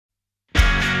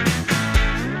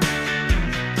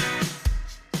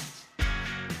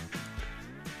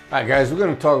All right, guys, we're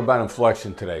going to talk about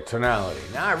inflection today, tonality.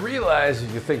 Now, I realize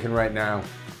if you're thinking right now,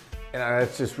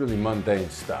 that's just really mundane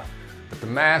stuff. But the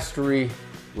mastery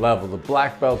level, the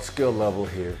black belt skill level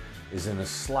here is in a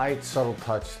slight, subtle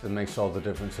touch that makes all the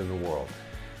difference in the world.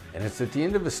 And it's at the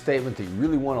end of a statement that you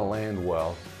really want to land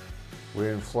well,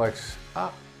 where it inflects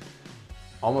up,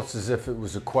 almost as if it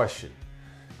was a question.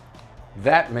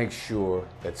 That makes sure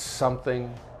that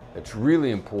something that's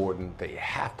really important that you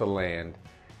have to land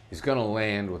is going to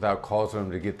land without causing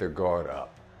them to get their guard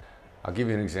up. I'll give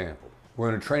you an example. We're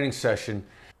in a training session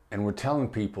and we're telling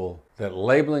people that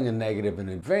labeling a negative in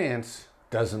advance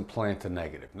doesn't plant a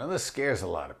negative. Now this scares a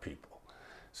lot of people.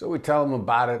 So we tell them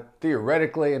about it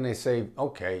theoretically and they say,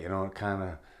 okay, it kind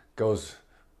of goes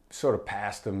sort of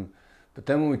past them. But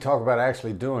then when we talk about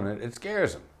actually doing it, it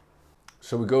scares them.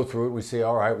 So we go through it, we say,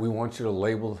 all right, we want you to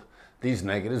label these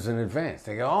negatives in advance.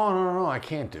 They go, oh, no, I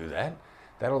can't do that.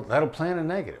 That'll plant a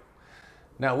negative.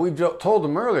 Now, we told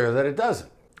them earlier that it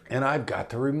doesn't, and I've got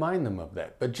to remind them of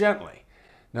that, but gently.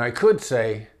 Now, I could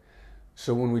say,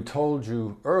 so when we told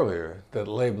you earlier that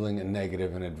labeling a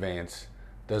negative in advance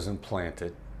doesn't plant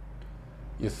it,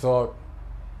 you thought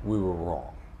we were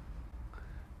wrong.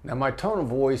 Now, my tone of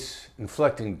voice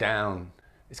inflecting down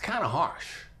is kind of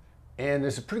harsh, and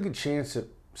there's a pretty good chance that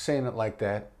saying it like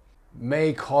that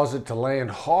may cause it to land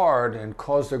hard and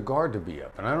cause their guard to be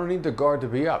up. And I don't need the guard to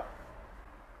be up.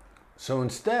 So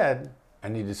instead, I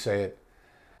need to say it,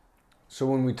 so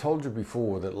when we told you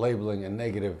before that labeling a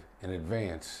negative in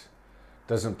advance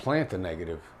doesn't plant the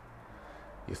negative,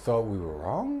 you thought we were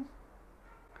wrong?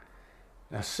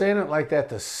 Now saying it like that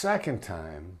the second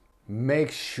time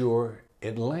makes sure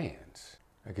it lands.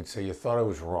 I could say you thought I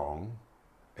was wrong,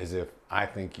 as if I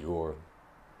think you're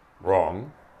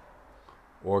wrong.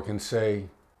 Or I can say,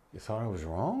 you thought I was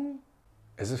wrong?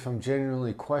 As if I'm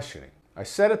genuinely questioning. I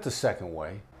said it the second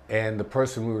way, and the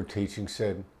person we were teaching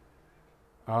said,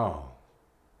 oh,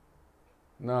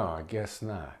 no, I guess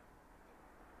not.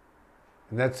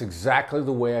 And that's exactly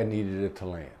the way I needed it to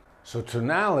land. So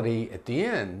tonality at the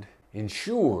end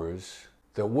ensures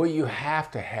that what you have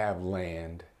to have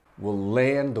land will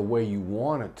land the way you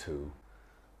want it to,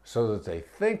 so that they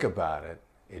think about it.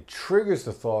 It triggers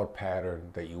the thought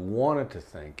pattern that you want it to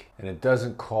think, and it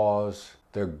doesn't cause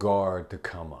their guard to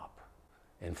come up.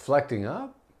 Inflecting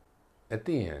up at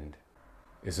the end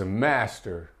is a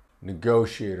master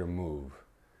negotiator move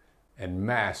and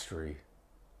mastery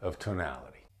of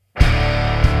tonality.